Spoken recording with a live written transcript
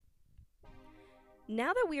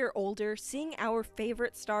Now that we are older, seeing our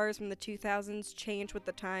favorite stars from the 2000s change with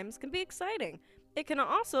the times can be exciting. It can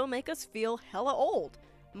also make us feel hella old.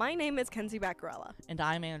 My name is Kenzie Baccarella. And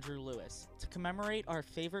I'm Andrew Lewis. To commemorate our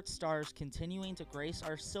favorite stars continuing to grace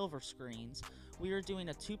our silver screens, we are doing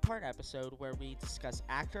a two-part episode where we discuss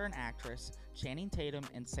actor and actress Channing Tatum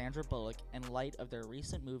and Sandra Bullock in light of their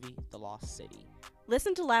recent movie, The Lost City.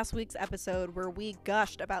 Listen to last week's episode where we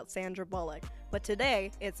gushed about Sandra Bullock, but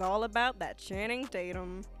today it's all about that Channing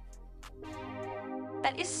Tatum.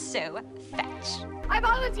 That is so fetch. I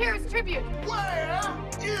volunteer as tribute. Where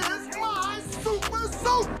is my super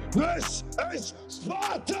suit? This is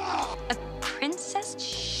Sparta! A princess?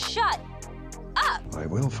 Shut up! I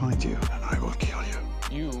will find you, and I will kill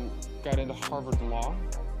you. You got into Harvard Law?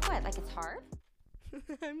 What, like it's hard?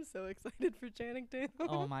 I'm so excited for Channing Tatum.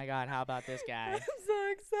 Oh my god, how about this guy? I'm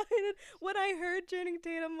so excited. When I heard Channing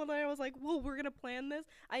Tatum, when I was like, whoa, we're going to plan this,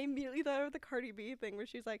 I immediately thought of the Cardi B thing where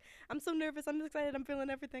she's like, I'm so nervous, I'm excited, I'm feeling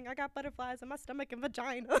everything. I got butterflies in my stomach and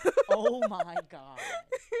vagina. Oh my god.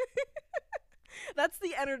 That's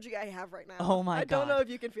the energy I have right now. Oh my I god. don't know if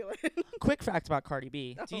you can feel it. Quick fact about Cardi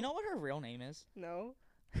B. Do you know what her real name is? No.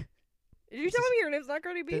 Did you tell me your name's not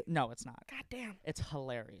Cardi B? No, it's not. God damn. It's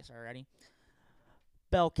hilarious. Already.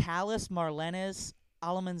 Belcalis Marlenis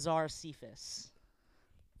Almanzar Cephas.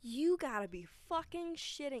 You gotta be fucking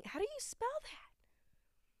shitting. How do you spell that?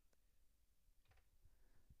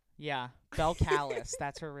 Yeah, Belcalis.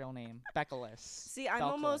 That's her real name. Beccalis. See, I'm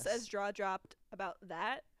almost as jaw-dropped about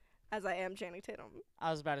that as I am Channing Tatum.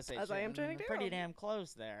 I was about to say, As I am Channing pretty Tatum. damn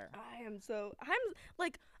close there. I'm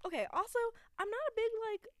like, okay, also, I'm not a big,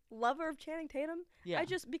 like, lover of Channing Tatum. Yeah. I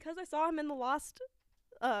just, because I saw him in the Lost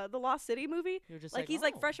City movie, You're just like, he's,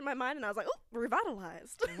 like, oh, fresh in my mind, and I was like, oh,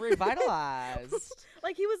 revitalized. revitalized.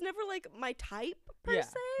 Like, he was never, like, my type, per Yeah,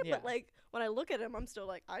 se, yeah. but, like, when I look at him, I'm still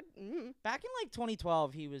like, Back in like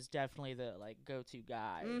 2012, he was definitely the like go-to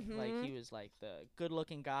guy. Like he was like the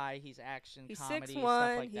good-looking guy. He's action, he's comedy, 6'1",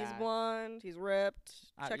 stuff like he's that. blonde, he's ripped,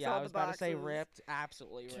 checks yeah, all I was the about boxes. to say ripped,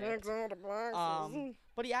 absolutely ripped. Checks all the boxes.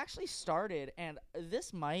 But he actually started, and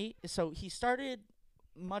he started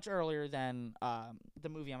much earlier than the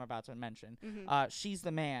movie I'm about to mention. She's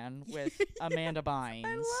the Man with Amanda Bynes.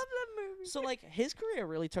 I love that movie. So like his career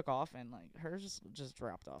really took off, and like hers just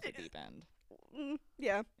dropped off the deep end.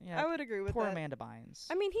 Yeah, Yeah, I would agree with poor that. Amanda Bynes.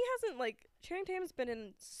 I mean, he hasn't, like, Channing Tatum's been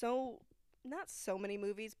in not so many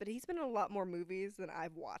movies, but he's been in a lot more movies than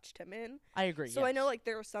I've watched him in. I agree. So I yes. know, like,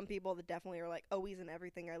 there are some people that definitely are like, oh, he's in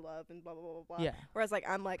everything I love and blah, blah, blah, blah, blah. Yeah. Whereas, like,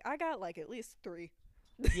 I'm like, I got, like, at least 3.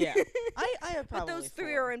 Yeah, I have But probably those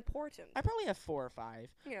 3 4. are important. I probably have 4 or 5.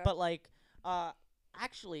 Yeah. But like,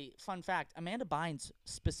 actually, fun fact: Amanda Bynes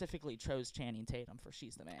specifically chose Channing Tatum for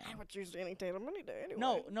She's the Man. I would choose Channing Tatum any day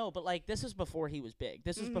anyway. No, but like this is before he was big.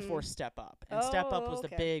 This was before Step Up, and Step Up was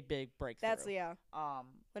the okay. big breakthrough. That's, yeah, um.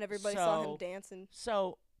 when everybody saw him so- dancing.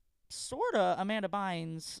 So, sorta, Amanda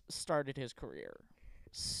Bynes started his career.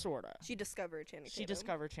 Sorta. She discovered Channing Tatum. She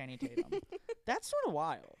discovered Channing Tatum. That's sort of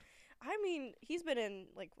wild. I mean, he's been in,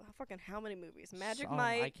 like, fucking how many movies? Magic I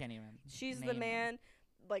Mike, can't even. She's the name them. Man,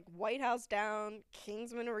 like White House Down,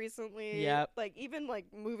 Kingsman recently. Yep. Like, even, like,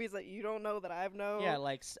 movies that you don't know that I've known. Yeah,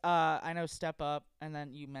 like I know Step Up, and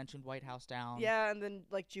then you mentioned White House Down. Yeah, and then,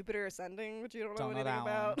 like, Jupiter Ascending, which you don't know Don't know anything that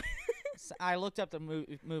about. one. I looked up the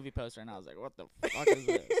movie poster, and I was like, what the fuck is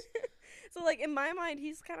this? So, like, in my mind,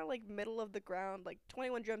 he's kind of, like, middle of the ground. Like,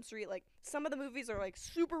 21 Jump Street, like, some of the movies are, like,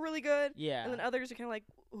 super really good. Yeah. And then others are kind of like,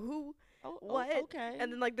 who? Oh, What? okay.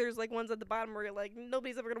 And then, like, there's, like, ones at the bottom where you're like,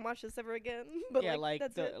 nobody's ever gonna watch this ever again. But, yeah, like,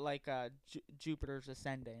 that's it. Jupiter's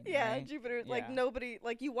Ascending. Yeah, right? Jupiter. Like, Yeah. nobody,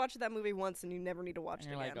 like, you watch that movie once and you never need to watch And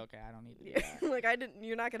it you're again. like, okay, I don't need to do Yeah. that. Like,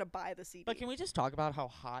 you're not gonna buy the CD. But can we just talk about how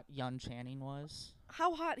hot young Channing was?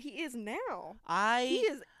 How hot he is now. He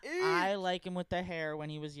I is. like him with the hair when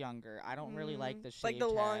he was younger. I don't really like the shaved like the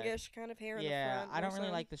head. longish kind of hair in the Yeah, front. I don't more really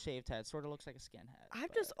so. like the shaved head. Sort of looks like a skinhead. I've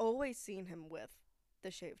but just always seen him with the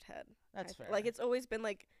shaved head. That's I fair. Like, it's always been,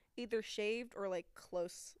 like, either shaved or, like,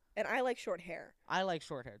 close. And I like short hair. I like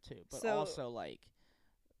short hair too, but So- also like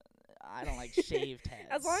I don't like shaved heads.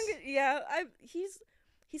 As long as, yeah, he's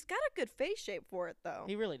got a good face shape for it, though.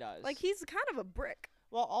 he really does. Like, he's kind of a brick.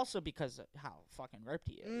 Well, also because of how fucking ripped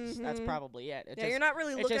he is. That's Mhm. probably it. Yeah, you're not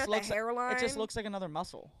really looking at the looks hairline. It just looks like another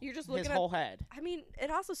muscle. You're just His looking whole head. I mean,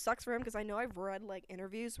 it also sucks for him because I know I've read, like,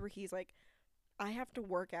 interviews where he's like, I have to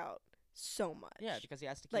work out so much. Yeah, because he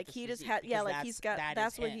has to keep like his he just physique, had, yeah, because like he's got. that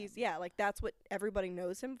That's is what him. he's. Yeah, like that's what everybody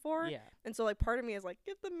knows him for. Yeah. And so, like, part of me is like,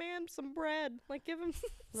 give the man some bread. Like, give him.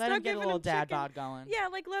 Let start him get a giving little him dad chicken. bod going. Yeah,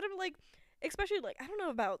 like let him, like, especially, like, I don't know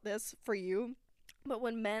about this for you, but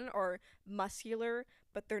when men are muscular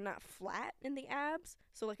but they're not flat in the abs,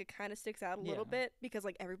 so like it kind of sticks out a little Yeah. bit because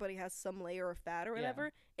like everybody has some layer of fat or Yeah.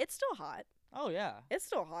 whatever. It's still hot. Oh yeah. It's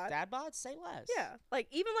still hot. Dad bods, say less. Yeah, like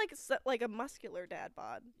even like a muscular dad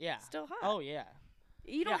bod. Yeah. Still hot. Oh yeah.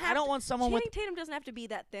 You don't Yeah, have I don't to, want someone with. Channing Tatum doesn't have to be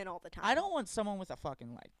that thin all the time. I don't want someone with a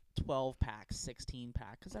fucking like 12-pack,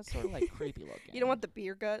 16-pack, because that's sort of like creepy looking. You don't want the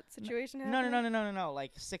beer gut situation No, happening? no.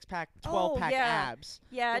 Like 6-pack, Oh, 12-pack yeah. abs.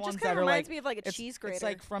 Yeah, The it ones just that kind are of reminds like- me of like a It's, cheese grater. it's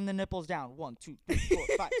like from the nipples down. 1, 2, 3, 4,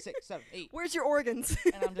 5, 6, 7, 8. Where's your organs?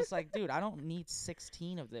 And I'm just like, dude, I don't need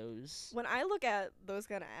 16 of those. When I look at those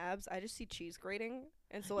kind of abs, I just see cheese grating,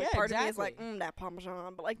 and so like Yeah, part of me is like, exactly. that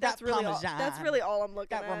Parmesan, but like That that's really Parmesan. that's really all I'm looking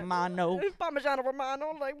That at. Romano. Parmigiano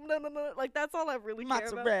Romano, like no, like that's all I really care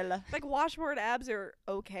about. Mozzarella. Like washboard abs are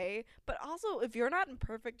okay, but also if you're not in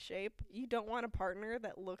perfect shape, you don't want a partner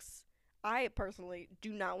that looks. I personally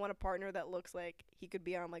do not want a partner that looks like he could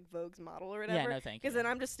be on like Vogue's model or whatever. Yeah, no, thank you. Because then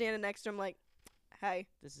I'm just standing next to him like, hey,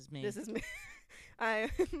 This is me. this is me. I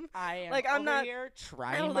am like, I'm over not- here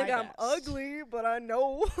trying I don't my think I'm best. ugly, but I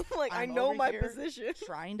know like I I'm know over my here position.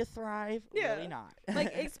 Trying to thrive, Yeah. really not.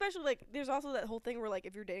 Like especially like there's also that whole thing where like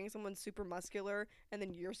if you're dating someone super muscular and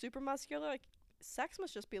then you're super muscular, like sex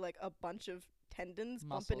must just be like a bunch of tendons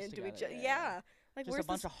bumping Muscles into each together, other. yeah. Yeah. Like Just where's a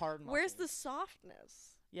bunch the of hard muscles. where's the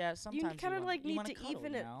softness? Yeah, sometimes kinda, want- like, you need wanna to cuddle,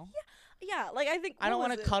 even you it- know? Yeah, like I think I don't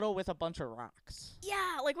want want to cuddle with a bunch of rocks.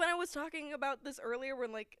 Yeah, like when I was talking about this earlier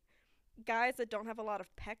when like guys that don't have a lot of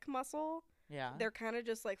pec muscle, Yeah. they're kind of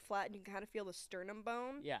just like flat and you can kind of feel the sternum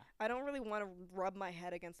bone. Yeah. I don't really want to rub my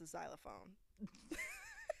head against the xylophone.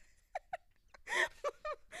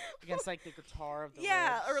 Against like the guitar of the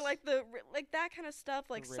Yeah, ribs, or like the like that kind of stuff.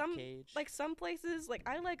 Like the some ribcage. like some places, like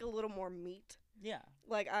I like a little more meat. Yeah.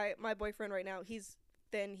 Like my boyfriend right now, he's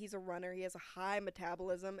thin, he's a runner, he has a high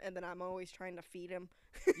metabolism, and then I'm always trying to feed him.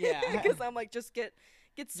 Yeah. because I'm like just get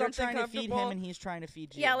You're something trying to comfortable. feed him and he's trying to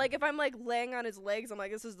feed you. Yeah, like if I'm like laying on his legs, I'm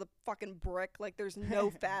like, this is the fucking brick. Like there's no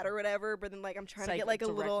fat or whatever. But then like I'm trying It's to get like a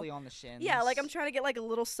directly little. on the shins. Yeah, like I'm trying to get like a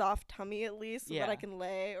little soft tummy at least so that I Yeah. can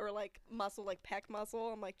lay or like muscle like pec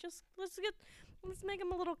muscle. I'm like just let's make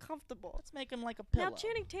him a little comfortable. Let's make him like a pillow. Now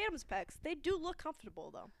Channing Tatum's pecs, they do look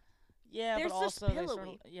comfortable though. Yeah, they're but just also they sort of,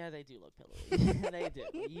 pillowy. yeah, they do look pillowy. They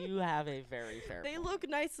do. You have a very fair They point. look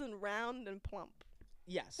nice and round and plump.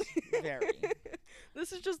 Yes, very.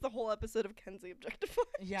 This is just the whole episode of Kenzie objectifying.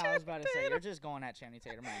 Yeah, I was about to say you're just going at Channing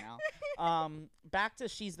Tatum right now. Back to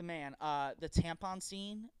She's the Man. The tampon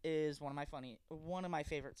scene is one of my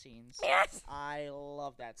favorite scenes. Yes. I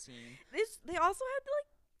love that scene. They also had like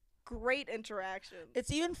great interaction.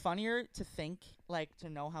 It's even funnier to think, like, to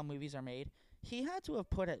know how movies are made. He had to have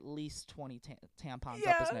put at least 20 tampons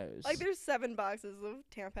up his nose. Like there's 7 boxes of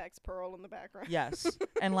Tampax Pearl in the background. Yes,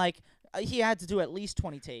 and like he had to do at least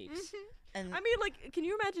 20 takes. And I mean, like, can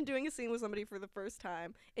you imagine doing a scene with somebody for the first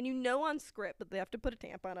time and you know on script that they have to put a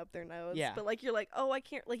tampon up their nose? Yeah. But like you're like, oh, I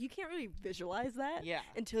can't. Like you can't really visualize that. yeah,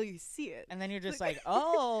 Until you see it. and then you're just like,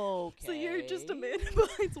 oh, okay. So you're just Amanda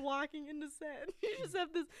Bynes walking into set. You just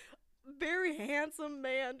have this very handsome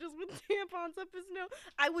man just with tampons up his nose.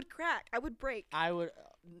 I would crack. I would break. I would.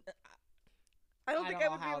 I don't I think don't I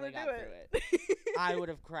know would be how able to they got do through it. I would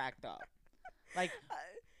have cracked up. Like,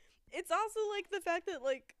 It's also like the fact that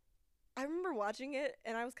like I remember watching it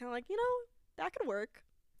and I was kind of like, that could work.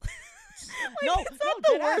 no, it's not the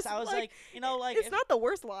dead ass. worst, I was like, like, it's if, not the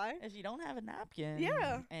worst lie. if you don't have a napkin,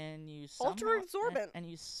 Yeah. and you Ultra somehow- absorbent. and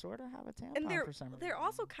you sort of have a tampon And for some reason. they're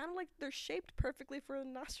also kind of like they're shaped perfectly for a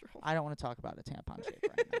nostril. I don't want to talk about a tampon shape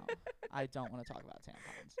right now. I don't want to talk about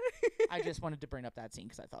tampons. I just wanted to bring up that scene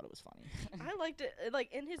because I thought it was funny. I liked it.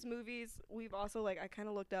 Like in his movies, we've also like I kind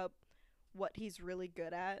of looked up what he's really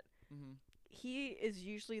good at. hmm He is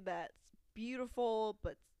usually that beautiful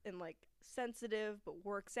but and like sensitive but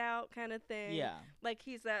works out kind of thing. Yeah. Like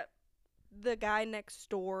he's the guy next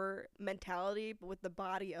door mentality, but with the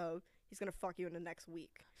body of he's gonna fuck you in the next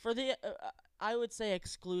week. For the, I would say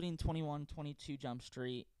excluding 21, 22 Jump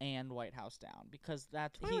Street and White House Down because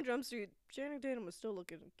that 21 Jump Street, Channing Tatum was still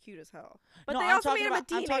looking cute as hell. But no, they I'm also talking made him a about,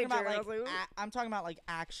 teenager. I'm talking about and I like was like, I'm talking about like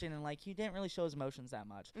action and like he didn't really show his emotions that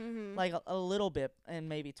much. mm-hmm. Like a little bit and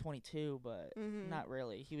maybe 22, but Mhm. not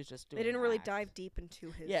really. He was just doing. They didn't an really act. dive deep into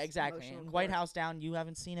his. Yeah, exactly. emotional And White core. House Down, you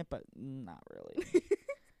haven't seen it, but not really.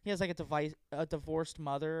 He has like a divorced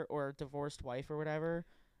mother or a divorced wife or whatever,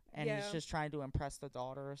 and Yeah. he's just trying to impress the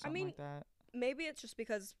daughter or something mean, like that. Maybe it's just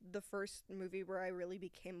because the first movie where I really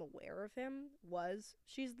became aware of him was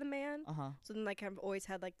She's the Man. Uh huh. So then like I've always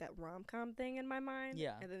had like that rom-com thing in my mind.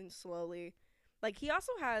 Yeah. And then slowly, like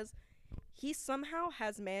he somehow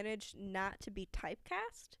has managed not to be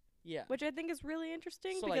typecast Yeah. which I think is really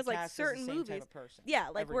interesting So, because Cass is the certain same movies, type of person. yeah,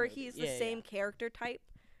 like Every where movie. he's the Yeah, same yeah. character type.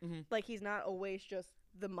 Mhm. Like he's not always just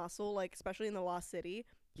the muscle. Like especially in the Lost City,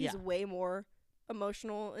 he's Yeah. way more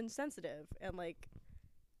emotional and sensitive, and like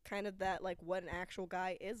kind of that like what an actual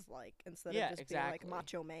guy is like instead Yeah, of just being exactly. like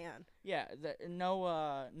macho man. Yeah,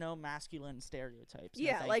 no masculine stereotypes. No,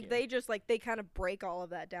 Yeah, thank like you. they just like they kind of break all of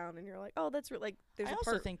that down, and you're like, oh, that's like there's I a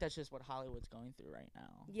also part. think that's just what Hollywood's going through right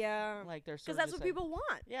now. Yeah, Like they're because sort of that's just what like- people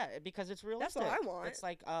want. Yeah, because it's realistic. That's what I want. It's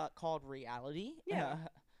like called reality. Yeah.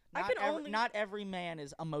 I Not can only- not every man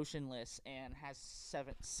is emotionless and has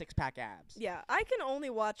 6-pack abs. Yeah, I can only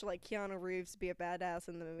watch like Keanu Reeves be a badass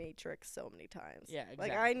in The Matrix so many times. Yeah,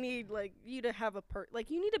 Like I exactly. need like you to have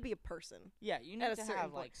you need to be a person. Yeah, you At need a to certain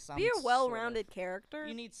have point. like some Be a sort well-rounded of- character.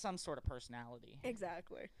 You need some sort of personality.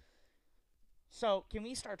 Exactly. So, can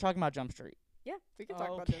we start talking about Jump Street? Yeah, we can talk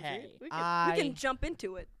about Jump Okay, Street. We I- can jump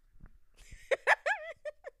into it.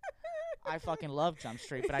 I fucking love Jump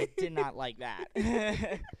Street, but I did not like that.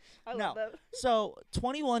 I No. love that. So,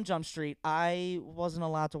 21 Jump Street, I wasn't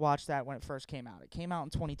allowed to watch that when it first came out. It came out in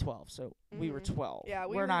 2012, so we were 12. Yeah,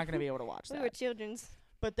 we we're were- not going to be able to watch We that. were children's.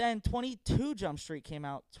 But then 22 Jump Street came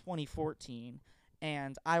out 2014,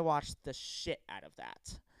 and I watched the shit out of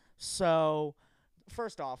that. So,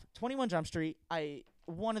 first off, 21 Jump Street,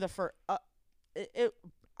 one of the first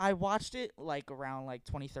I watched it like around like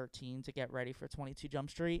 2013 to get ready for 22 Jump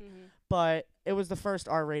Street, but it was the first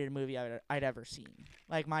R-rated movie I'd ever seen.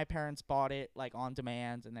 Like my parents bought it like on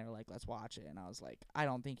demand, and they were like, "Let's watch it," and I was like, "I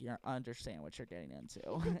don't think you understand what you're getting into."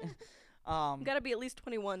 You gotta be at least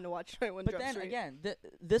 21 to watch 21 But Jump then Street. again,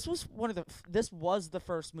 this was this was the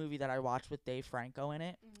first movie that I watched with Dave Franco in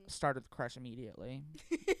it. Started to crush immediately.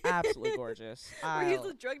 Absolutely gorgeous. Where he's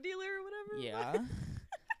a drug dealer or whatever. Yeah.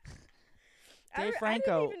 I Dave didn't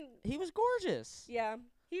Franco, even- he was gorgeous. Yeah,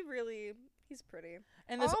 he's pretty.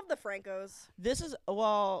 And this All of the Francos. this is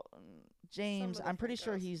James, the I'm pretty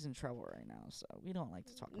sure Francos. he's in trouble right now, so we don't like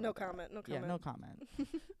to talk about No that. comment. No Yeah, comment. no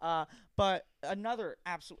comment. But another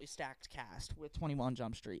absolutely stacked cast with 21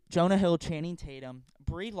 Jump Street. Jonah Hill, Channing Tatum,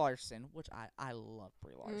 Brie Larson, which I love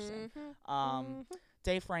Brie Larson.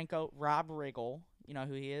 Dave Franco, Rob Riggle, you know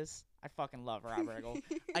who he is? I fucking love Rob Riggle.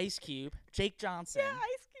 Ice Cube, Jake Johnson. Yeah,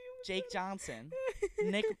 Ice Cube. Jake Johnson.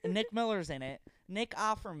 Nick Miller's in it. Nick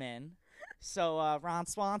Offerman. So Ron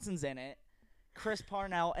Swanson's in it. Chris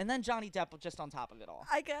Parnell, and then Johnny Depp just on top of it all.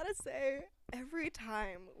 I gotta say, every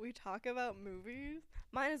time we talk about movies,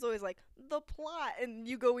 mine is always like the plot, and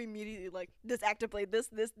you go immediately like this actor played this.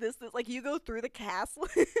 Like you go through the cast.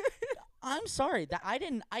 I'm sorry that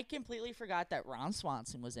I completely forgot that Ron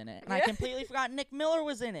Swanson was in it, and I Yeah. completely forgot Nick Miller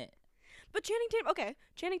was in it. But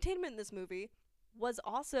Channing Tatum in this movie was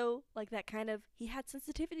also like that kind of. He had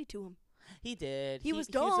sensitivity to him. He did. He was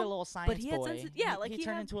He dumb, was a little science but he had boy. like he he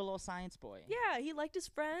turned had- into a little science boy. Yeah, he liked his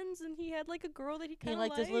friends, and he had like a girl that he He kind of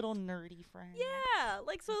liked his little nerdy friend. Yeah,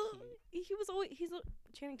 like so Cute. he was always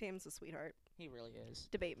Channing Tatum's a sweetheart. He really is.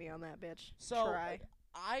 Debate me on that, bitch. So Try.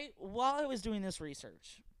 while I was doing this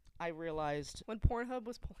research, I realized When Pornhub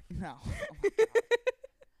was pulling. no. Oh my God.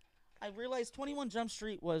 I realized 21 Jump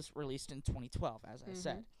Street was released in 2012, as I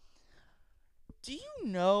said. Do you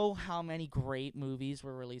know how many great movies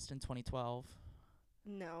were released in 2012?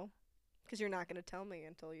 No, because you're not gonna tell me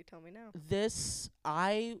until you tell me now.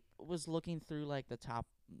 I was looking through like the top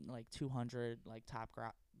like 200 like top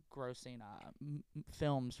grossing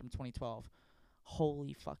films from 2012.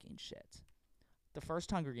 Holy fucking shit. The first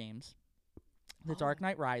Hunger Games, The Dark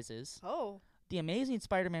Knight Rises, Oh, The Amazing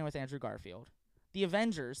Spider-Man with Andrew Garfield, The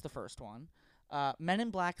Avengers, the first one, Men in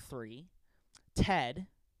Black 3, Ted,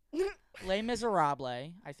 Les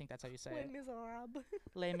Miserables, I think that's how you say Les it. Miserables.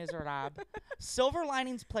 Les Miserables, Silver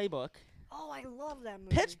Linings Playbook, Oh, I love that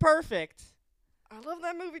movie. Pitch Perfect, I love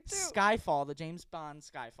that movie too. Skyfall, the James Bond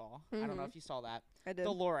Skyfall. I don't know Mhm. if you saw that. I did. The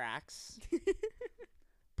Lorax,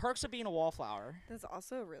 Perks of Being a Wallflower, That's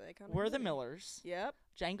also a really iconic. We're the movie. Millers, Yep.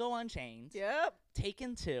 Django Unchained, Yep.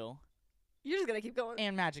 Taken 2, You're just gonna keep going.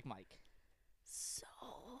 and Magic Mike. So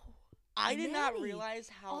I did not many. realize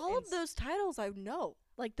how all of those titles I know.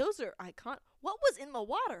 Like those are iconic. What was in the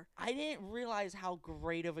water? I didn't realize how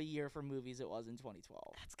great of a year for movies it was in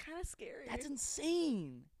 2012. That's kind of scary. That's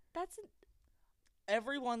insane. That's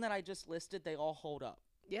Every one that I just listed, they all hold up.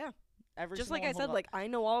 yeah. Every Just single like I one hold said, up. like I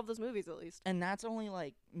know all of those movies at least. And that's only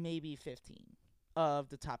like maybe 15 of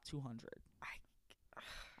the top 200.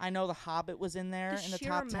 I know The Hobbit was in there The in the sheer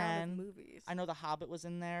top amount 10. of movies. I know The Hobbit was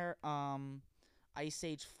in there. Ice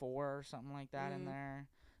Age 4 or something like that in Mm. there.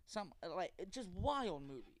 Some like just wild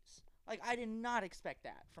movies. Like I did not expect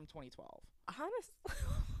that from 2012. Honest.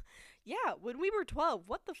 Yeah, when we were 12,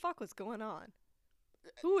 what the fuck was going on?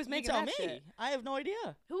 Who was You making tell that me. shit? I have no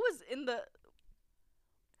idea. Who was in the?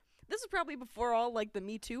 This is probably before all like the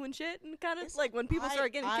Me Too and shit, and kind of It's- like when people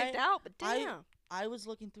started getting kicked out. But damn, I was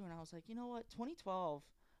looking through and I was like, you know what, 2012.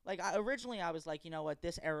 Like originally, I was like, you know what,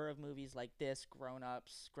 this era of movies like this, Grown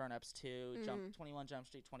Ups 2, 21 Jump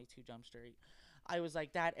Street, 22 Jump Street. I was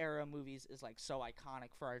like, that era of movies is like so iconic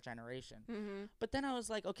for our generation. mm-hmm. But then I was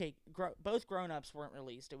like, okay, both Grown Ups weren't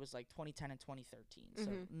released. It was like 2010 and 2013, so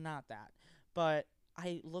not that. But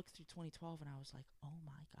I looked through 2012 and I was like, oh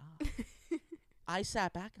my god. I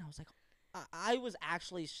sat back and I was like, I was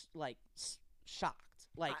actually shocked.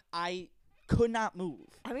 Like I could not move.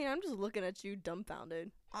 I mean, I'm just looking at you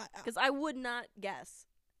dumbfounded I, because I would not guess.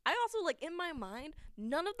 I also like in my mind,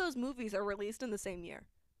 none of those movies are released in the same year.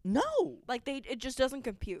 no. Like it just doesn't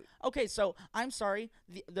compute. Okay, so I'm sorry.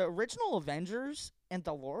 The original Avengers and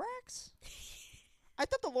the Lorax. I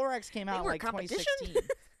thought the Lorax came out in were like competition? 2016.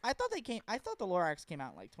 I thought the Lorax came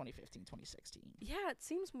out in like 2015, 2016. Yeah, it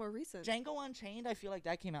seems more recent. Django Unchained, I feel like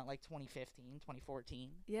that came out like 2015, 2014.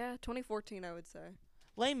 Yeah, 2014, I would say.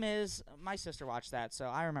 Les Mis, my sister watched that, so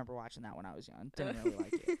I remember watching that when I was young. Didn't really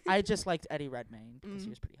like it. I just liked Eddie Redmayne because he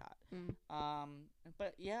was pretty hot.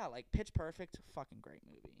 But yeah, like Pitch Perfect, fucking great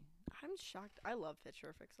movie. I'm shocked. I love Pitch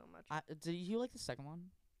Perfect so much. Do you like the second one?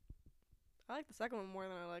 I like the second one more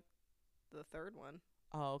than I like the third one.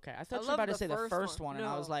 Oh, okay. I thought you were love about to the say the first first one. one, and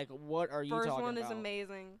I was No. like, what are you talking First about? one is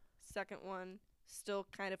amazing. Second one still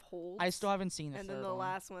kind of holds. I still haven't seen the and third then the one.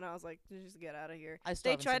 last one, I was like, just get out of here. I still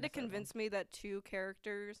They haven't seen tried to the third one. convince me that two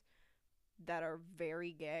characters that are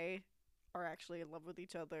very gay are actually in love with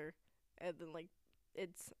each other, and then like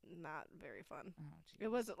it's not very fun. Oh, It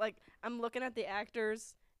jeez. wasn't like I'm looking at the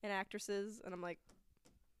actors and actresses, and I'm like,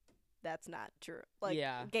 that's not true. Like,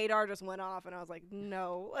 Yeah. Gaydar just went off, and I was like,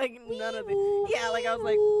 no, like none of it. Yeah, like I was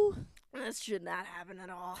like, this should not happen at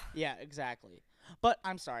all. Yeah, exactly. But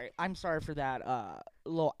I'm sorry. I'm sorry for that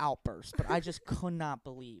little outburst, but I just could not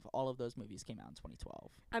believe all of those movies came out in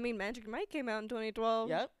 2012. I mean, Magic Mike came out in 2012.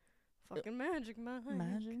 Yep. Fucking Magic Mike.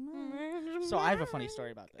 Magic Mike. Magic So I have a funny Mike.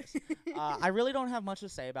 story about this. I really don't have much to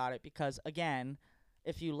say about it because, again,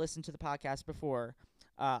 if you listened to the podcast before,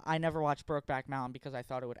 I never watched Brokeback Mountain because I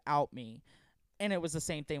thought it would out me. And it was the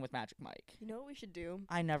same thing with Magic Mike. You know what we should do?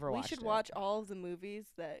 I never We watched should it. watch all of the movies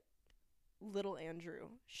that little Andrew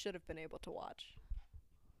should have been able to watch.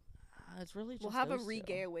 It's really just We'll have a those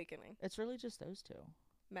re-gay two. awakening. It's really just those two.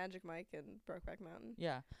 Magic Mike and Brokeback Mountain.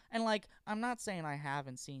 Yeah. And, like, I'm not saying I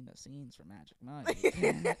haven't seen the scenes from Magic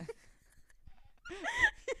Mike.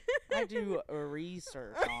 I do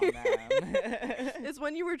research on them. It's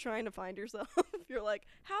when you were trying to find yourself. You're like,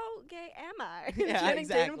 how gay am I? Yeah, Channing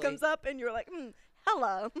Tatum exactly. comes up and you're like,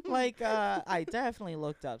 hello. Like, I definitely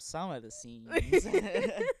looked up some of the scenes.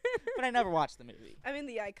 But I never watched the movie. I mean,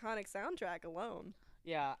 the iconic soundtrack alone.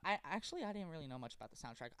 Yeah, I didn't really know much about the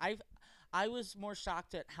soundtrack. I was more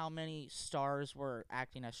shocked at how many stars were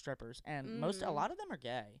acting as strippers, and a lot of them are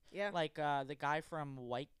gay. Yeah. Like the guy from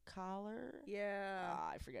White Collar. Yeah.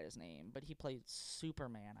 I forget his name, but he played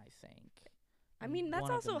Superman, I think. I in mean, that's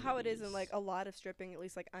one of the also how it is in movies. like a lot of stripping. At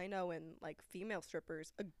least like I know in like female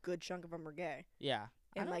strippers, a good chunk of them are gay. Yeah.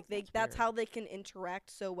 I And know like weird. that's how they can interact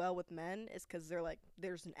so well with men is because they're like,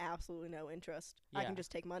 there's absolutely no interest. I Yeah. can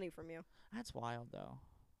just take money from you. That's wild, though.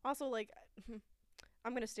 Also, like,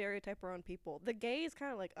 I'm gonna stereotype our own people. The gays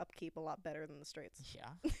kind of like upkeep a lot better than the straights.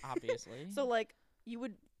 Yeah, obviously. So like, you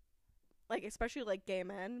would, like, especially like gay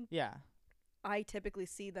men. yeah. I typically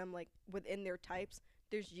see them like within their types.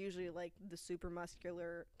 There's usually like the super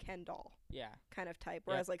muscular Ken doll Yeah. kind of type.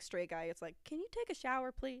 Whereas like straight guy, it's like, can you take a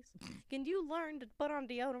shower, please? Can you learn to put on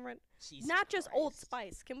deodorant? Jesus Not just Old Christ.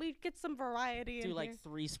 Spice. Can we get some variety Do in like here?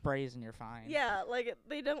 3 sprays and you're fine. Yeah, like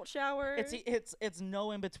they don't shower. It's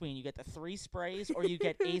no in between. You get the 3 sprays, or you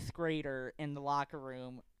get 8th grader in the locker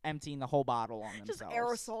room emptying the whole bottle on just themselves.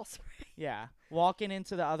 aerosol spray. Yeah, walking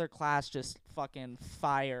into the other class just fucking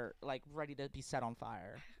fire, like ready to be set on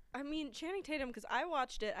fire. I mean, Channing Tatum, because I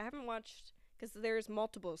watched it. I haven't watched, because there's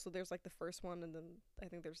multiple. So there's like the first one, and then I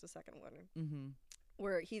think there's the second one, Mm-hmm.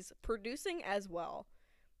 where he's producing as well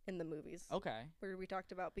in the movies. Okay. Where we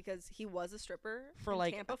talked about, because he was a stripper For in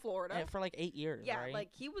like Tampa, Florida. for like 8 years. Yeah, right? like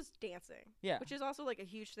he was dancing. Yeah. Which is also like a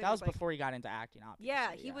huge thing. That was with, like, before he got into acting, obviously.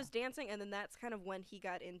 Yeah, he was dancing, and then that's kind of when he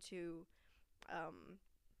got into,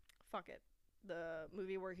 the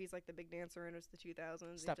movie where he's like the big dancer and it's the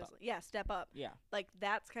 2000s. Step just, Up. Yeah, Step Up. Yeah. Like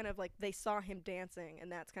that's kind of like they saw him dancing,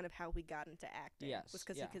 and that's kind of how he got into acting. Yes, was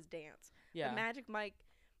because yeah. he could dance. Yeah. But Magic Mike,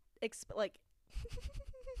 like,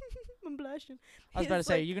 I'm blushing. I was about to His,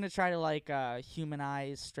 say, like, you gonna try to like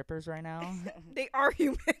humanize strippers right now? they are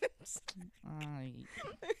humans.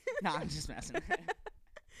 No, I'm just messing.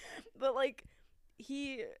 But like,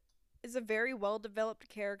 he is a very well developed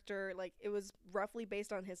character. Like, it was roughly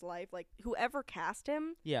based on his life. Like, whoever cast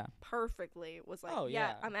him Yeah. perfectly was like, Oh,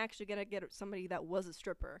 yeah. I'm actually gonna get somebody that was a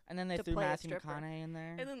stripper. And then they To threw play a Matthew stripper. McConaughey in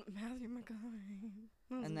there. And then Matthew McConaughey.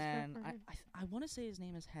 was And a then stripper. I want to say his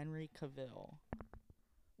name is Henry Cavill.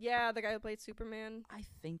 Yeah, the guy who played Superman. I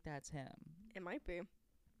think that's him. It might be.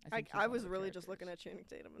 think he's I one of was the really just looking characters. at Channing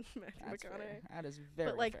Tatum and Matthew That's McConaughey. fair. That is very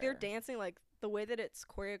But like they're fair. dancing, like the way that it's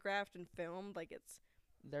choreographed and filmed, like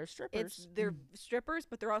They're strippers. they're strippers,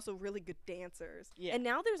 but they're also really good dancers. Yeah. And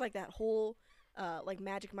now there's like that whole like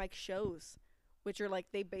Magic Mike shows, which are like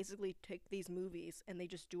they basically take these movies and they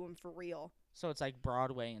just do them for real. So it's like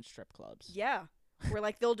Broadway and strip clubs. Yeah. Where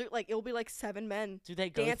like they'll do like it'll be like 7 men Do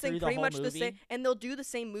they go dancing through the pretty whole much movie? the same, and they'll do the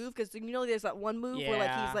same move because you know there's that one move where like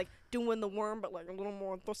Yeah. he's like doing the worm but like a little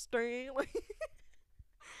more thirsty. Like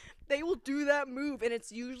they will do that move, and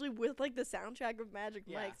it's usually with like the soundtrack of Magic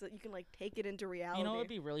Yeah. Mike, so that you can like take it into reality. You know, it'd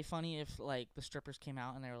be really funny if like the strippers came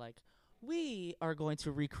out and they were like, "We are going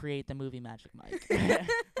to recreate the movie Magic Mike.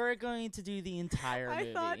 We're going to do the entire I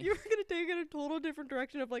movie." thought you were gonna take it a total different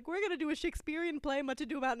direction of like we're gonna do a Shakespearean play, much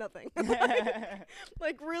ado about nothing.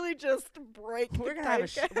 Like really just break. we're the gonna have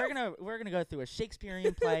typecast. we're gonna go through a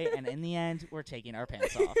Shakespearean play, and in the end, we're taking our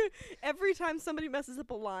pants off. Every time somebody messes up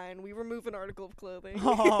a line, we remove an article of clothing.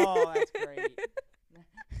 Oh, that's great.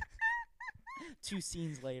 2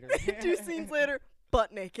 scenes later. 2 scenes later,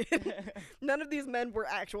 butt naked. None of these men were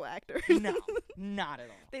actual actors. No, not at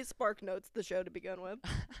all. They spark notes the show to begin with.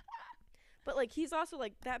 But like he's also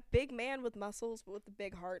like that big man with muscles but with the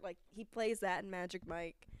big heart. Like he plays that in Magic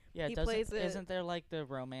Mike. Yeah, He doesn't, plays it- isn't there like the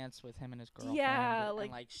romance with him and his girlfriend? Yeah, and,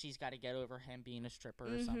 like- like she's got to get over him being a stripper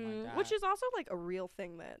or something like that. Which is also like a real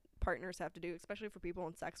thing that partners have to do, especially for people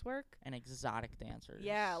in sex work. and exotic dancers.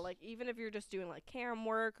 Yeah, like even if you're just doing like cam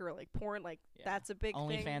work or like porn, like Yeah. that's a big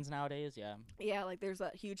thing. OnlyFans nowadays. Yeah, Yeah, like there's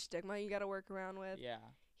that huge stigma you got to work around with. yeah.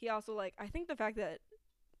 He also like I think the fact that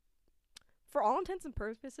for all intents and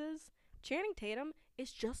purposes, Channing Tatum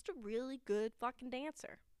is just a really good fucking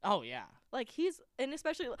dancer. Oh yeah. Like he's and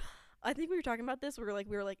especially I think we were talking about this. We were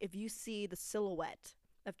like if you see the silhouette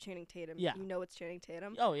of Channing Tatum, Yeah. you know it's Channing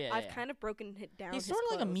Tatum. Oh yeah. I've yeah. kind of broken it down. He's his sort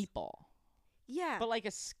of like a clothes. meatball, Yeah. but like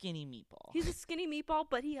a skinny meatball. He's a skinny meatball,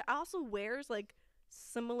 but he also wears like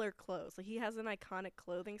similar clothes. Like he has an iconic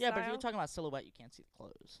clothing yeah, style. but if you're talking about silhouette, you can't see the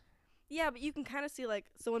clothes. Yeah, but you can kind of see like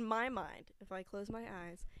so in my mind, if I close my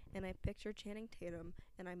eyes and I picture Channing Tatum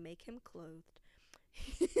and I make him clothed,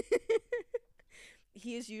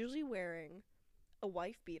 he is usually wearing a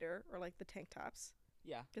wife beater or like the tank tops,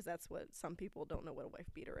 Yeah. because that's what some people don't know what a wife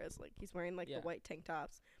beater is. Like he's wearing like Yeah. the white tank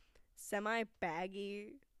tops, semi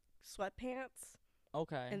baggy sweatpants,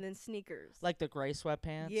 Okay. and then sneakers. like the gray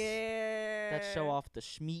sweatpants. yeah, That show off the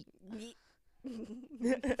schmeat.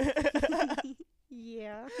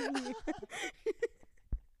 Yeah.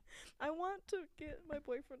 I want to get my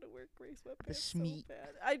boyfriend to wear gray sweatpants so schmeat. bad.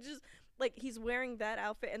 I just like he's wearing that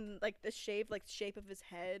outfit and like the shape of his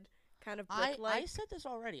head kind of I brick-like. said this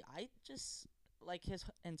already. I just like his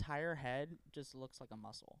entire head just looks like a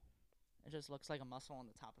muscle. It just looks like a muscle on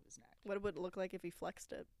the top of his neck. What would it look like if he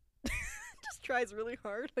flexed it? Just tries really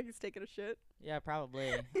hard like he's taking a shit. Yeah,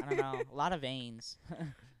 probably. I don't know. A lot of veins.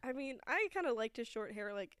 I mean, I kind of liked his short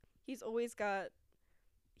hair. Like he's always got.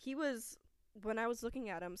 He was when I was looking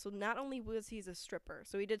at him. So not only was he a stripper,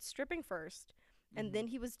 so he did stripping first, and then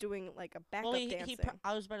he was doing like a backup Mm-hmm. Well, dancing.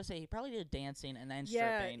 I was about to say he probably did dancing and then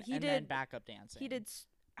Yeah, stripping he and then did- backup dancing. He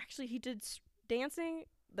did dancing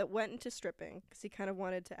that went into stripping because he kind of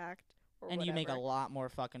wanted to act. Or and you make a whatever. lot more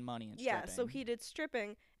fucking money in Yeah, stripping. so he did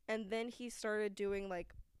stripping, and then he started doing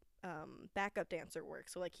like backup dancer work.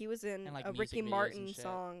 So like he was in And, like, a music Ricky videos Martin and shit.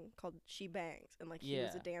 song called "She Bangs," and like he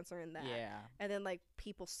was a Yeah. dancer in that. Yeah. And then like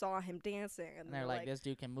people saw him dancing, and And they're like, this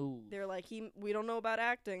dude can move. they're like we don't know about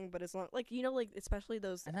acting, but as long like like especially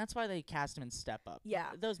those. And that's why they cast him in Step Up.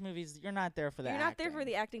 Yeah. Those movies, you're not there for the You're not there for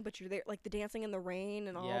acting. the acting, but you're there like the dancing in the rain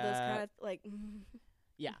and all those Yeah. kind of like.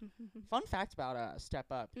 Yeah. Fun fact about Step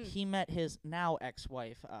Up. He met his now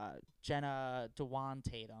ex-wife, Jenna Dewan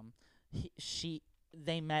Tatum.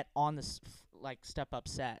 They met on this Step Up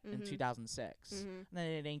set in 2006. And then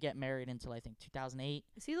they didn't get married until I think 2008.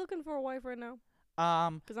 Is he looking for a wife right now?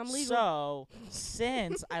 'Cause I'm legal. So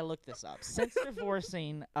since I looked this up, since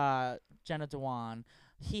divorcing Jenna Dewan,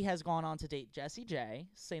 he has gone on to date Jessie J,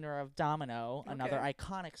 singer of Domino, another Okay.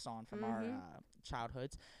 iconic song from our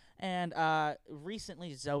childhoods, and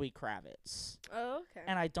recently Zoe Kravitz. Oh, okay.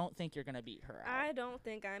 And I don't think you're gonna beat her out I don't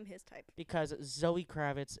think I'm his type. because Zoe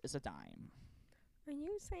Kravitz is a dime. Are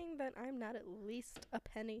you saying that I'm not at least a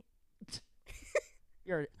penny?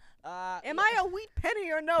 You're Am I a wheat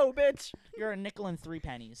penny or no, bitch? You're a nickel and 3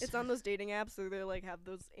 pennies. It's on those dating apps where they like have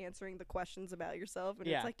those answering the questions about yourself, and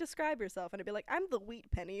Yeah. it's like describe yourself, and it'd be like, I'm the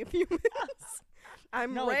wheat penny if you miss.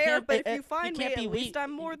 I'm No, it rare, can't- but it- if you find me, can't at be least wheat.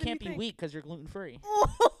 I'm more than you can't be think. wheat because you're gluten free.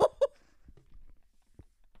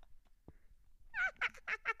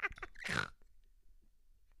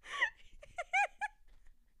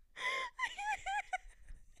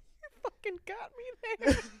 You fucking got me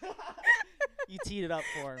there. You teed it up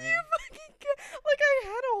for me. You fucking like I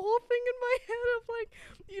had a whole thing in my head of like,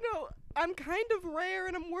 you know, I'm kind of rare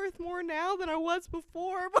and I'm worth more now than I was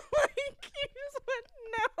before, but like you just went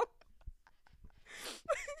no.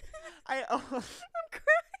 I'm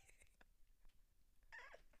crying.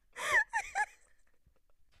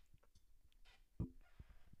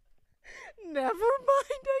 Never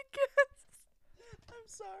mind, I guess. I'm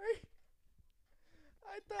sorry.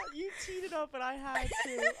 I thought you teed it up, and I had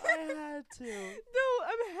to. I had to. No,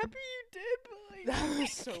 I'm happy you did, but like That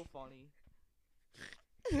was so funny.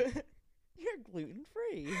 You're gluten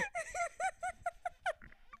free. the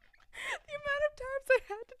amount of times I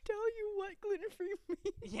had to tell you what gluten-free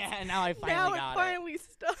means. Yeah, and now I finally now got it finally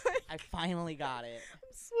stuck. I finally got it.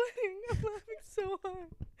 I'm sweating. I'm laughing so hard.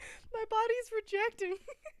 My body's rejecting.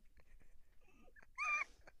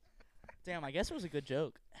 Damn, I guess it was a good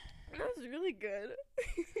joke. That was really good.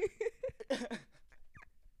 No,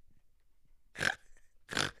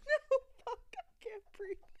 fuck, I can't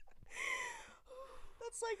breathe.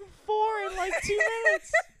 That's like 4 in like 2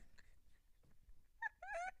 minutes.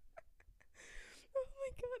 Oh my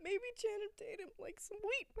god, maybe Channing Tatum likes some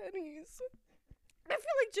wheat pennies. I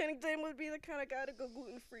feel like Channing Tatum would be the kind of guy to go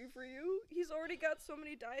gluten-free for you. He's already got so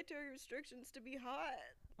many dietary restrictions to be hot.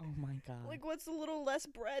 Oh my god. Like, what's a little less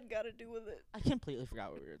bread got to do with it? I completely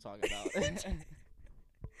forgot what we were talking about.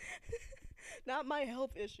 Not my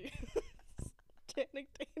health issues. Channing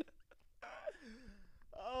Tatum.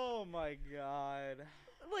 Oh my god.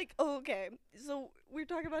 Like, oh, okay, so we're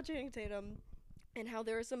talking about Channing Tatum and how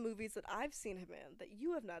there are some movies that I've seen him in that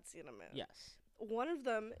you have not seen him in. Yes. One of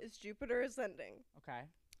them is Jupiter Ascending. Okay.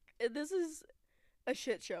 This is a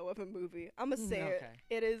shit show of a movie. I'm gonna say it. Okay.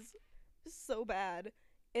 It is so bad.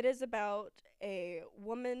 It is about a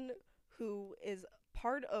woman who is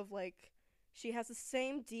part of, like, she has the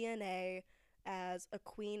same DNA as a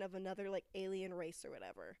queen of another, like, alien race or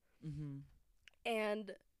whatever. Mm-hmm.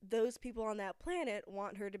 And those people on that planet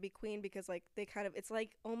want her to be queen because, like, they kind of, it's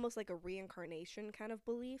like almost like a reincarnation kind of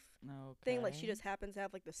belief thing. Like, she just happens to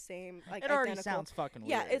have, like, the same, like, It already identical. sounds fucking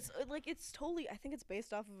Yeah, weird. it's like, it's totally, I think it's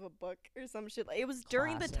based off of a book or some shit. Like, it was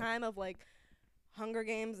during the Classic. time of, like, Hunger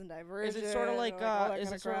Games and Divergent. Is it sort of like all that is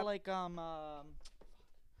kinda it sort of crap. like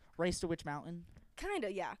Race to Witch Mountain?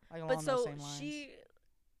 Kinda, yeah. Like along But those so same lines? she,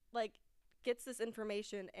 like, gets this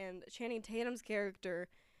information, and Channing Tatum's character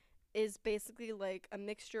is basically like a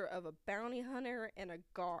mixture of a bounty hunter and a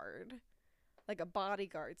guard, like a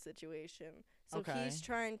bodyguard situation. So Okay. he's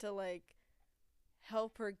trying to, like,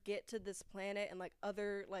 help her get to this planet, and, like,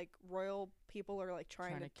 other, like, royal people are, like,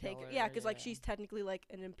 trying to take kill her. Yeah, her, because like yeah. she's technically like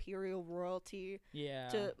an imperial royalty Yeah.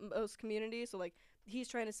 to most communities. So, like, he's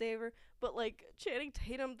trying to save her, but, like, Channing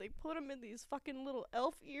Tatum, they put him in these fucking little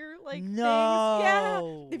elf ear, like, things. Yeah.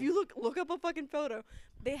 No. If you look up a fucking photo,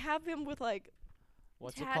 they have him with, like,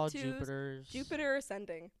 What's it called? tattoos, Jupiter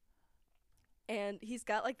Ascending. And he's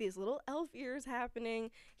got, like, these little elf ears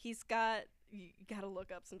happening. He's got, you gotta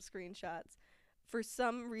look up some screenshots. For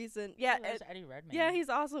some reason, yeah, Oh, there's Eddie Redmayne. yeah, he's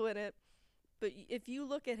also in it. But if you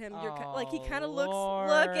look at him, you're like, he Oh, kind of looks.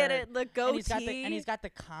 Look at it, the goatee. and he's got the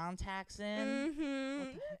contacts in. Mm-hmm. What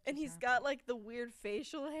the heck And just he's happened? got, like, the weird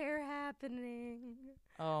facial hair happening.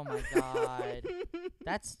 Oh my god.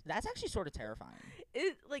 That's actually sort of terrifying.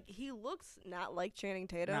 It, like, he looks not like Channing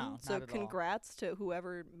Tatum. No, so not at all. congrats to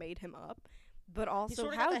whoever made him up. But He also,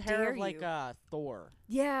 sort of how got the hair dare of like you? Thor.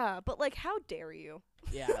 Yeah, but, like, how dare you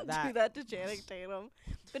Yeah, do that to Channing Tatum?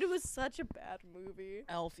 But it was such a bad movie.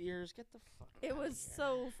 elf ears. Get the fuck. It outta was here.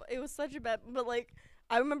 so. It was such a bad. But, like,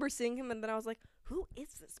 I remember seeing him, and then I was like, "Who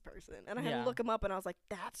is this person?" And I had Yeah. to look him up, and I was like,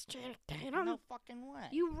 "That's Channing Tatum. No fucking way.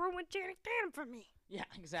 You ruined Channing Tatum for me." Yeah,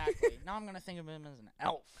 exactly. Now I'm gonna think of him as an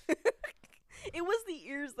elf. It was the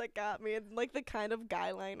ears that got me, and, like, the kind of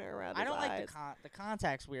guy liner around I his don't like eyes. the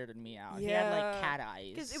contacts weirded me out. He had like Yeah. cat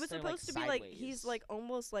eyes. Because it was They're, supposed to be like he's sideways. like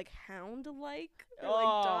almost like hound-like or Oh,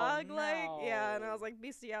 like dog-like. Yeah, and I no. was like,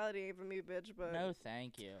 bestiality ain't for me, bitch. But No,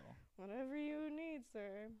 thank you. whatever you need,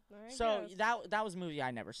 sir. I So guess. that was a movie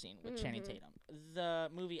I never seen with Channing Mhm. Tatum.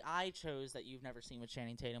 The movie I chose that you've never seen with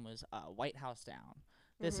Channing Tatum was White House Down.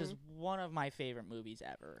 This is one of my favorite movies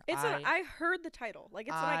ever. I heard the title. Like,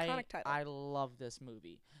 it's an iconic title. I love this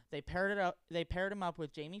movie. They paired him up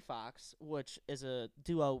with Jamie Foxx, which is a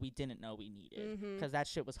duo we didn't know we needed because that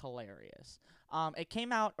shit was hilarious. It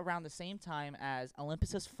came out around the same time as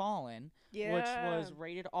Olympus Has Fallen, which was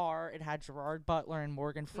rated R. It had Gerard Butler and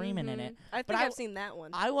Morgan Freeman in it. I think I've seen that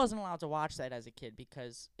one. I wasn't allowed to watch that as a kid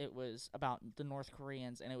because it was about the North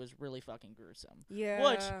Koreans and it was really fucking gruesome. Yeah.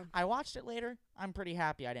 Which I watched it later. I'm pretty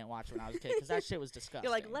happy I didn't watch it when I was a kid because that shit was disgusting.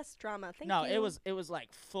 You're like, less drama. Thank you. No, it was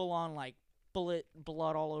like full on like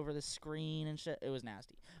blood all over the screen and shit. It was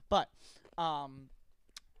nasty. But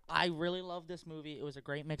I really loved this movie. It was a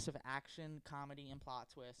great mix of action, comedy, and plot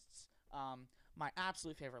twists. My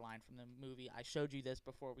absolute favorite line from the movie, I showed you this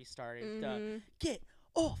before we started. Get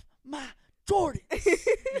off my Jordans!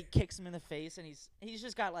 He kicks him in the face, and he's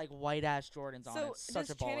just got like white ass Jordans on. It's such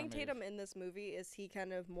a baller Channing move. Tatum in this movie, is he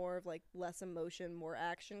kind of more of like less emotion, more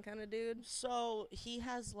action kind of dude? So he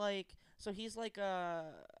has like, he's like a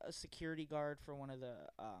security guard for one of the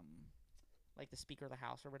like the Speaker of the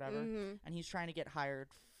House or whatever, and he's trying to get hired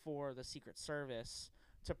for the Secret Service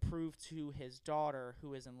to prove to his daughter,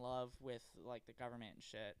 who is in love with like the government and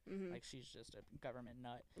shit, like she's just a government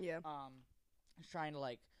nut. Yeah. He's trying to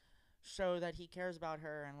like show that he cares about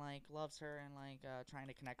her and like loves her and like trying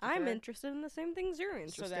to connect with I'm her. interested in the same things you're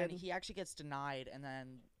interested in. So then he actually gets denied, and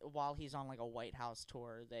then while he's on like a White House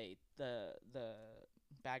tour, the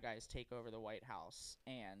bad guys take over the White House,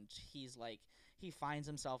 and he's like, he finds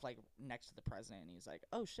himself like next to the president, and he's like,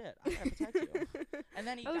 oh shit, I gotta protect you. And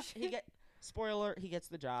then he gets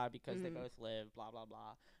the job because they both live, blah blah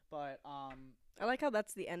blah. But I like how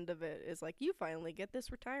that's the end of it, is like, you finally get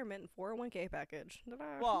this retirement and 401k package. Ta-da.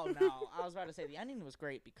 Well, no, I was about to say the ending was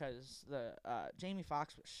great because the Jamie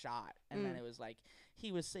Foxx was shot, and then it was like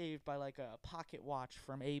he was saved by like a pocket watch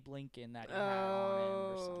from Abe Lincoln that he had on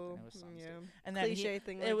him or something. It was something stupid. And then cliche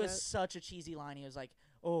thing it like was that. such a cheesy line. He was like,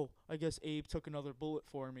 "Oh, I guess Abe took another bullet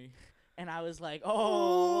for me," and I was like, "Oh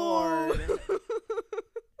Lord."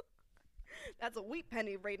 That's a Wheat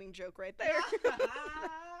Penny rating joke right there.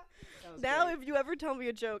 Now, if you ever tell me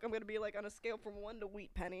a joke, I'm going to be like on a scale from 1 to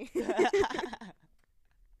Wheat Penny.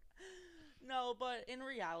 No, but in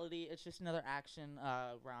reality, it's just another action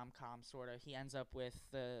rom-com sort of. He ends up with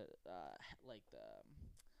the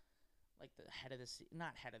head of the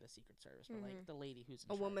not head of the Secret Service, but like the lady who's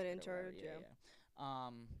in a charge woman of in it or whatever. charge. Yeah.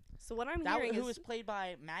 So what I'm hearing who is was played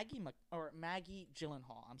by Maggie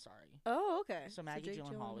Gyllenhaal. I'm sorry. Oh, okay. So Maggie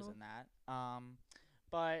Gyllenhaal was in that.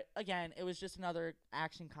 But again, it was just another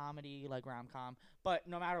action comedy, like rom-com. But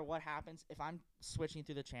no matter what happens, if I'm switching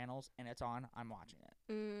through the channels and it's on, I'm watching it.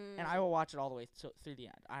 And I will watch it all the way through the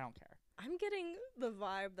end. I don't care. I'm getting the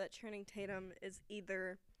vibe that Channing Tatum is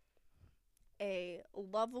either a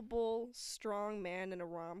lovable, strong man in a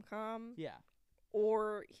rom-com. Yeah.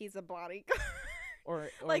 Or he's a bodyguard. Or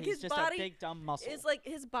like he's his just body a big dumb muscle. It's like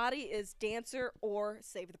his body is dancer or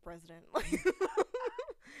save the president.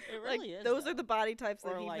 It really is. Those are the body types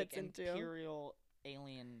that or he like fits into. Imperial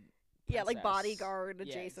alien princess. Yeah, like bodyguard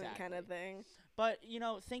adjacent exactly. kind of thing. But,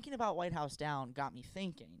 thinking about White House Down got me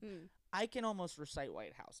thinking. I can almost recite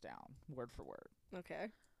White House Down word for word. Okay.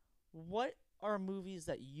 What are movies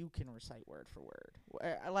that you can recite word for word?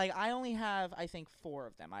 Like, I only have, I think, 4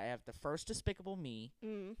 of them. I have the first Despicable Me.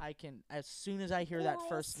 I can, as soon as I hear that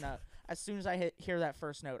first note, hear that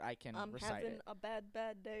first note, I can recite it. I'm having a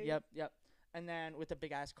bad day. Yep. And then with the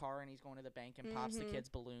big ass car and he's going to the bank and pops the kid's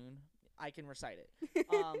balloon, I can recite it.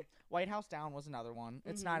 White House Down was another one.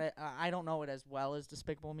 It's not I don't know it as well as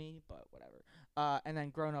Despicable Me, but whatever. And then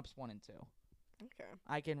Grown Ups 1 and 2. Okay.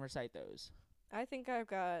 I can recite those. I think I've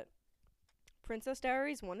got Princess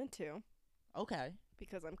Diaries 1 and 2. Okay.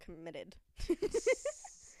 Because I'm committed.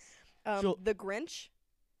 So- The Grinch.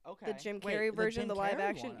 Okay. The Jim Carrey version, the live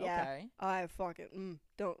action. One. Yeah. Okay. I fucking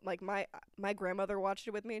don't like my grandmother watched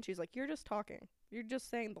it with me and she's like, "You're just talking. You're just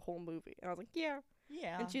saying the whole movie." And I was like, "Yeah."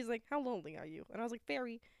 Yeah. And she's like, "How lonely are you?" And I was like,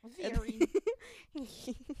 "Very." Very.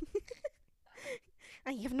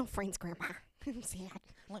 I have no friends, Grandma. I'm sad.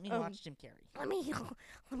 Let me watch Jim Carrey.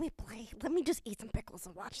 Let me play. Let me just eat some pickles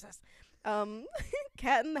and watch this.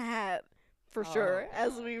 Cat in the Hat, for sure.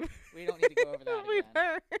 As we don't need to go over that we've again.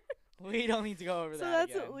 heard. We don't need to go over So that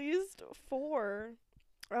that's again. at least 4.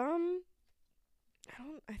 I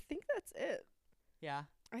think that's it. Yeah.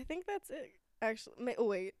 I think that's it. Actually,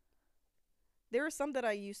 wait. There are some that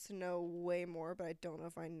I used to know way more, but I don't know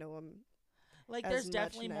if I know them. Like, as there's much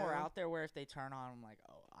definitely more now. out there where if they turn on, I'm like,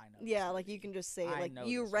 oh, I know. Yeah, this like you movie. can just say I like know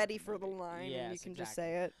you this ready fucking for the movie. line and you Yes, can just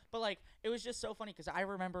exactly. say it. But like, it was just so funny because I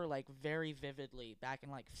remember like very vividly back in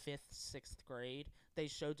like 5th, 6th grade, they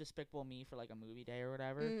showed Despicable Me for like a movie day or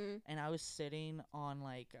whatever, Mhm. and I was sitting on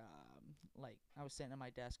like I was sitting at my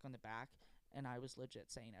desk on the back, and I was legit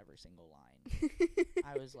saying every single line.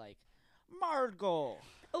 I was like, Margot,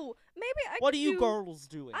 Oh, maybe I what could are you girls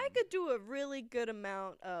doing? I could do a really good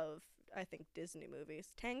amount of, I think, Disney movies.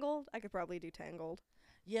 Tangled? I could probably do Tangled.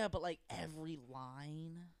 Yeah, but like every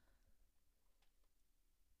line.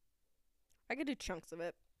 I could do chunks of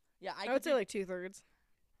it. Yeah, I would say like 2/3.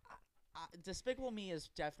 Despicable Me is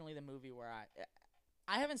definitely the movie where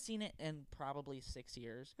I haven't seen it in probably 6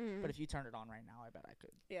 years, but if you turned it on right now, I bet I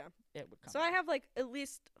could. Yeah. It would come. So I have like at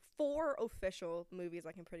least 4 official movies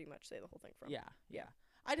I can pretty much say the whole thing from. Yeah.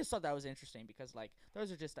 I just thought that was interesting because like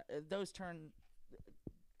those are just those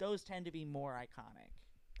tend to be more iconic.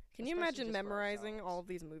 Can you Especially imagine just for memorizing ourselves. all of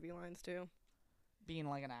these movie lines too? Being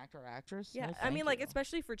like an actor or actress. Yeah, No, I mean, thank like you.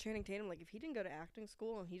 especially for Channing Tatum, like if he didn't go to acting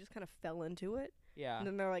school and he just kind of fell into it, Yeah. and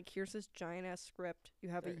then they're like, "Here's this giant ass script. You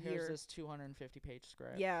have a Here's year. this 250-page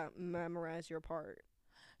script. Yeah, memorize your part."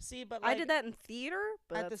 See, but like, I did that in theater,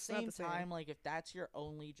 but at the that's not same the same. time, like if that's your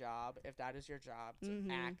only job, if that is your job to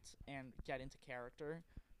Mhm. act and get into character,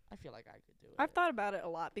 I feel like I could do it. I've thought about it a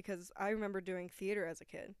lot because I remember doing theater as a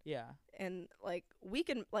kid, Yeah. and like we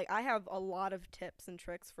can like I have a lot of tips and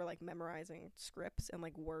tricks for like memorizing scripts and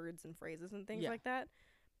like words and phrases and things Yeah. like that.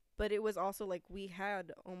 But it was also like we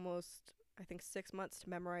had almost I think 6 months to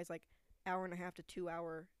memorize like 1.5 to 2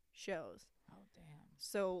 hour shows. Oh damn.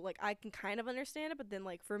 So like I can kind of understand it, but then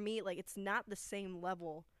like for me like it's not the same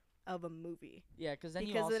level of a movie. Yeah, because then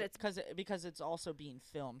Because you also then because it's also being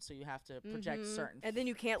filmed, so you have to project Mhm. certain And then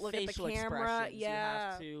you can't look at the facial camera. expressions. Yeah. You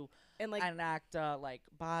have to And like enact like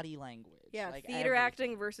body language. yeah, like theater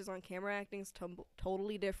acting everything. versus on camera acting is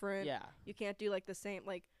totally different. Yeah. You can't do like the same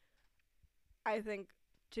like I think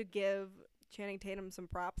to give Channing Tatum some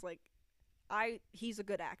props like he's a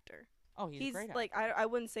good actor. Oh, he's a great actor. like I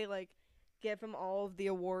wouldn't say like give him all of the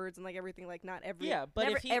awards and like everything like not every Yeah, but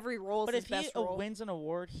never if he- every role But is if his he best role. wins an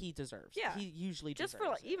award, he deserves. Yeah. He usually Just deserves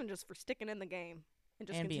for like it. even just for sticking in the game and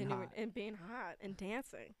just And being continuing hot. and being hot and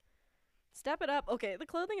dancing. Step It Up. Okay, the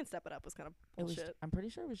clothing in Step It Up was kind of It was. bullshit. I'm pretty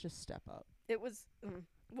sure it was just Step Up. It was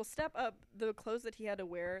well, Step Up, the clothes that he had to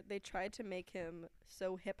wear, they tried to make him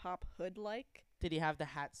so hip hop hood like. Did he have the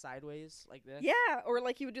hat sideways like this? Yeah, or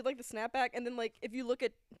like he would do like the snapback, and then like if you look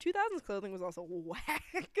at 2000s clothing was also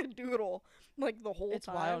whack-a-doodle like the whole It's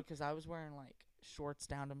time. wild because I was wearing like shorts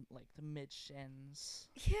down to like the mid shins.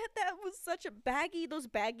 Yeah, that was such a those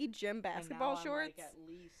baggy gym basketball shorts. Like, at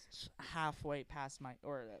least halfway past my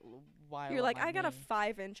while. You're up like, my I got a knee.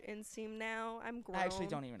 5-inch inseam now. I'm grown. I actually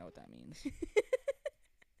don't even know what that means.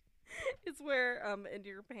 It's where into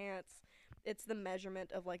your pants, it's the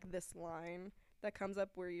measurement of like this line that comes up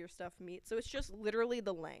where your stuff meets. So it's just literally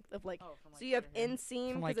the length of like. Oh, from, like, So you have here to here?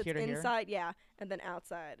 inseam From, because like, here it's to here? inside, yeah, and then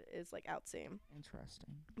outside is like outseam.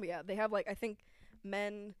 Interesting. But yeah, they have like I think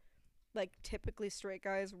men, like typically straight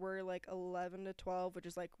guys wear like 11 to 12, which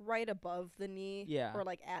is like right above the knee. Yeah. Or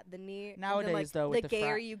like at the knee. Nowadays, and then, like, though, with the the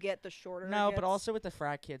gayer frat- you get, the shorter. No, it but gets. also with the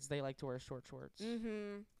frat kids, they like to wear short shorts.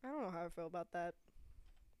 Mhm. I don't know how I feel about that.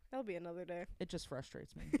 That'll be another day. It just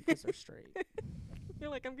frustrates me because they're straight. You're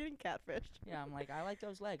like, I'm getting catfished. Yeah, I'm like, I like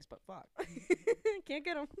those legs, but fuck. Can't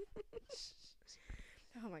get them.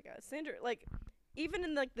 Oh my god, Sandra! Like, even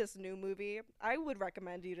in like this new movie, I would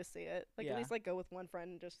recommend you to see it. Like, Yeah. at least like go with one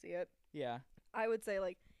friend and just see it. Yeah. I would say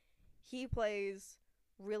like he plays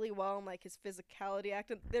really well in like his physicality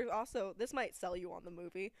acting. There's also this might sell you on the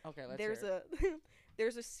movie. Okay, let's There's hear it.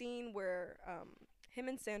 there's a scene where him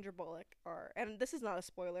and Sandra Bullock are, and this is not a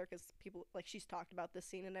spoiler because people like she's talked about this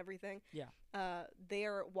scene and everything. Yeah. They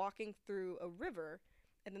are walking through a river,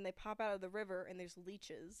 and then they pop out of the river, and there's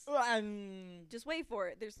leeches. Just wait for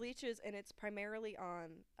it. There's leeches, and it's primarily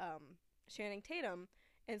on Channing Tatum.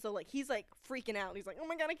 And so like he's like freaking out. He's like, "Oh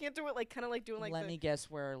my god, I can't do it!" Like kind of like doing like Let me guess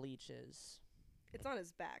where Leech is. it's on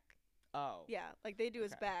his back. Oh. Yeah, like they do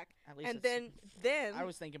his Okay. back, At least and it's- then I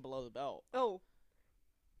was thinking below the belt.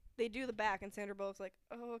 they do the back, and Sandra Bullock's like,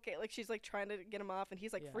 "Oh, okay." Like she's like trying to get him off, and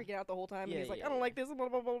he's like Yeah. freaking out the whole time. Yeah, and he's like, yeah, "I don't yeah. like this." Blah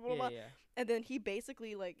blah blah blah Yeah, blah. yeah. And then he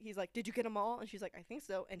basically like he's like, "Did you get them all?" And she's like, "I think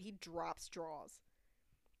so." And he drops straws,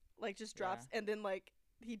 like just drops, and then like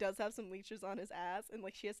he does have some leeches on his ass, and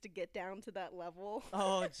like she has to get down to that level.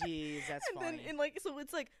 Oh, jeez, that's and funny. then and like so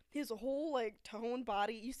it's like his whole like toned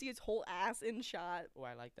body. You see his whole ass in shot. Oh,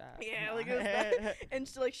 I like that. Yeah, like it was bad. And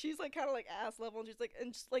she's like kind of like ass level, and she's like,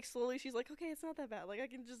 and just like slowly she's like, okay, it's not that bad. Like I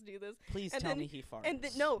can just do this. Please and tell then- me he farts. And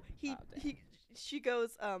then no, Oh, damn. she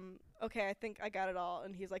goes, okay, I think I got it all.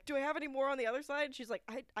 And he's like, do I have any more on the other side? And she's like,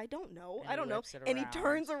 I don't know. And I he don't know. whips it And he around.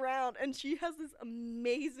 turns around and she has this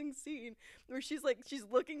amazing scene where she's like, she's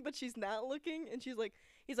looking, but she's not looking. And she's like,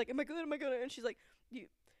 he's like, am I good? Am I good? And she's like,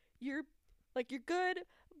 you're good.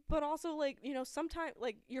 But also, like, you know, sometimes,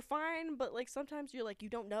 like, you're fine, but, like, sometimes you're, like, you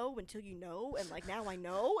don't know until you know, and, like, now I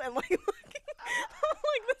know, and, like,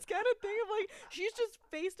 like this kind of thing of, like, she's just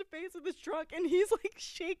face-to-face with this truck, and he's, like,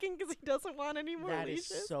 shaking because he doesn't want any more That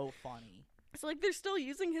leashes. is so funny. So, like, they're still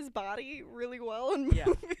using his body really well in Yeah,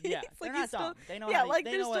 movies. yeah. Like, They're he's not dumb. still, They know yeah, how to, like,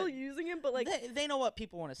 they they're know still what, using him, but, like, they know what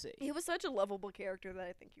people want to see. he was such a lovable character that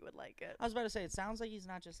I think you would like it. I was about to say, it sounds like he's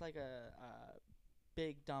not just like a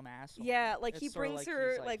big dumb asshole. Yeah, like, It's he sorta brings like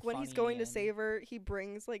her, he's, like, when he's funny going to and- save her, he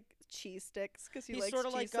brings, like, cheese sticks because he He's likes sorta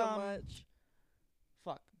cheese like, so much.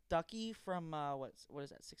 Fuck, Ducky from what is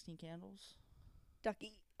that? 16 Candles.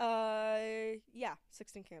 Ducky. Yeah,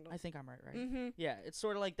 16 Candles. I think I'm right. Mm-hmm. Yeah, it's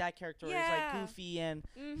sort of like that character. Where he's Yeah. like goofy and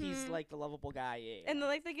he's Mhm. like the lovable guy. Yeah. And then,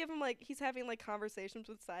 like, they give him, like, he's having, like, conversations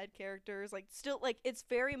with side characters. Like, still, like, it's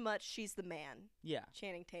very much she's the man, yeah,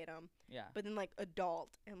 Channing Tatum. yeah. But then, like, adult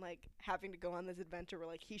and, like, having to go on this adventure where,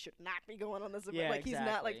 like, he should not be going on this adventure. Yeah, Like, he's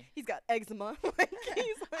not, like, exactly. he's got eczema. Like,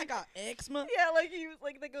 he's, like, I got eczema. yeah, like, he was,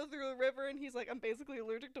 like, they go through a river and he's, like, I'm basically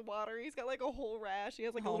allergic to water. He's got, like, a whole rash. He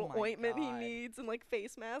has, like, a Oh little my ointment he God. needs and, like,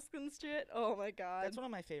 face mask and shit. Oh, my God. That's one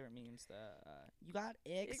of my favorite memes. You got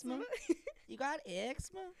eczema. Eczema? You got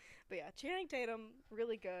eczema. But yeah, Channing Tatum,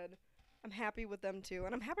 really good. I'm happy with them too,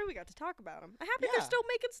 and I'm happy we got to talk about them. I'm happy Yeah. they're still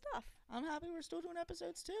making stuff. I'm happy we're still doing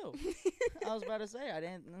episodes too. I was about to say I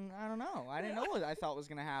don't know. I didn't know what I thought was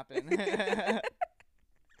gonna happen.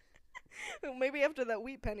 Maybe after that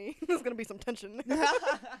wheat penny, there's gonna be some tension.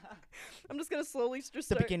 I'm just gonna slowly just the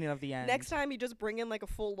start. beginning of the end. Next time, you just bring in like a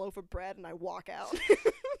full loaf of bread, and I walk out.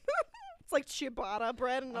 It's like ciabatta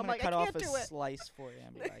bread, and I'm I'm gonna like, cut I off can't a do it. slice for you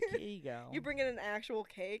and be like, here you go. You bring in an actual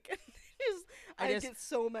cake. And I I just- get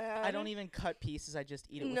so mad. I don't even cut pieces. I just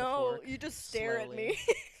eat it with a No, fork. you just stare at me.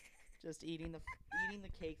 slowly. Just eating the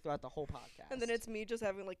cake throughout the whole podcast. And then it's me just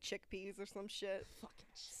having like chickpeas or some shit. fucking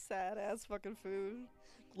Sad ass fucking food.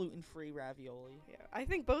 gluten-free ravioli. Yeah, I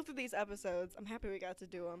think both of these episodes, I'm happy we got to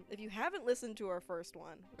do them. If you haven't listened to our first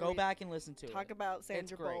one, where Go we back and listen to talk it. about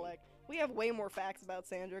Sandra great. Bullock. We have way more facts about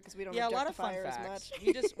Sandra because we don't Yeah, a lot of objectify fun her as facts.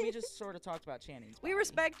 much. we just sort of talked about Channing's we body.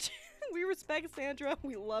 respect we respect Sandra.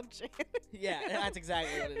 We love Channing. Yeah, that's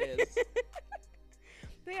exactly what it is.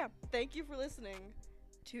 But yeah, thank you for listening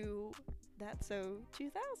to That's So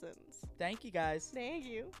 2000s. Thank you guys. Thank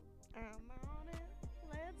you. I'm on it.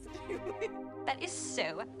 Let's do it. That is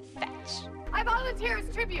so fetch. I volunteer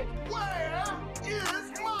as tribute. Where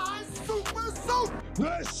is my super suit?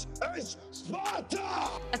 This is Sparta!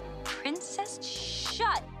 A princess?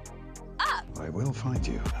 Shut up! I will find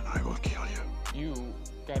you and I will kill you. You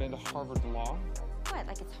got into Harvard Law? What,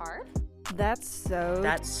 like it's hard? That's so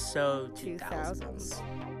That's so 2000s.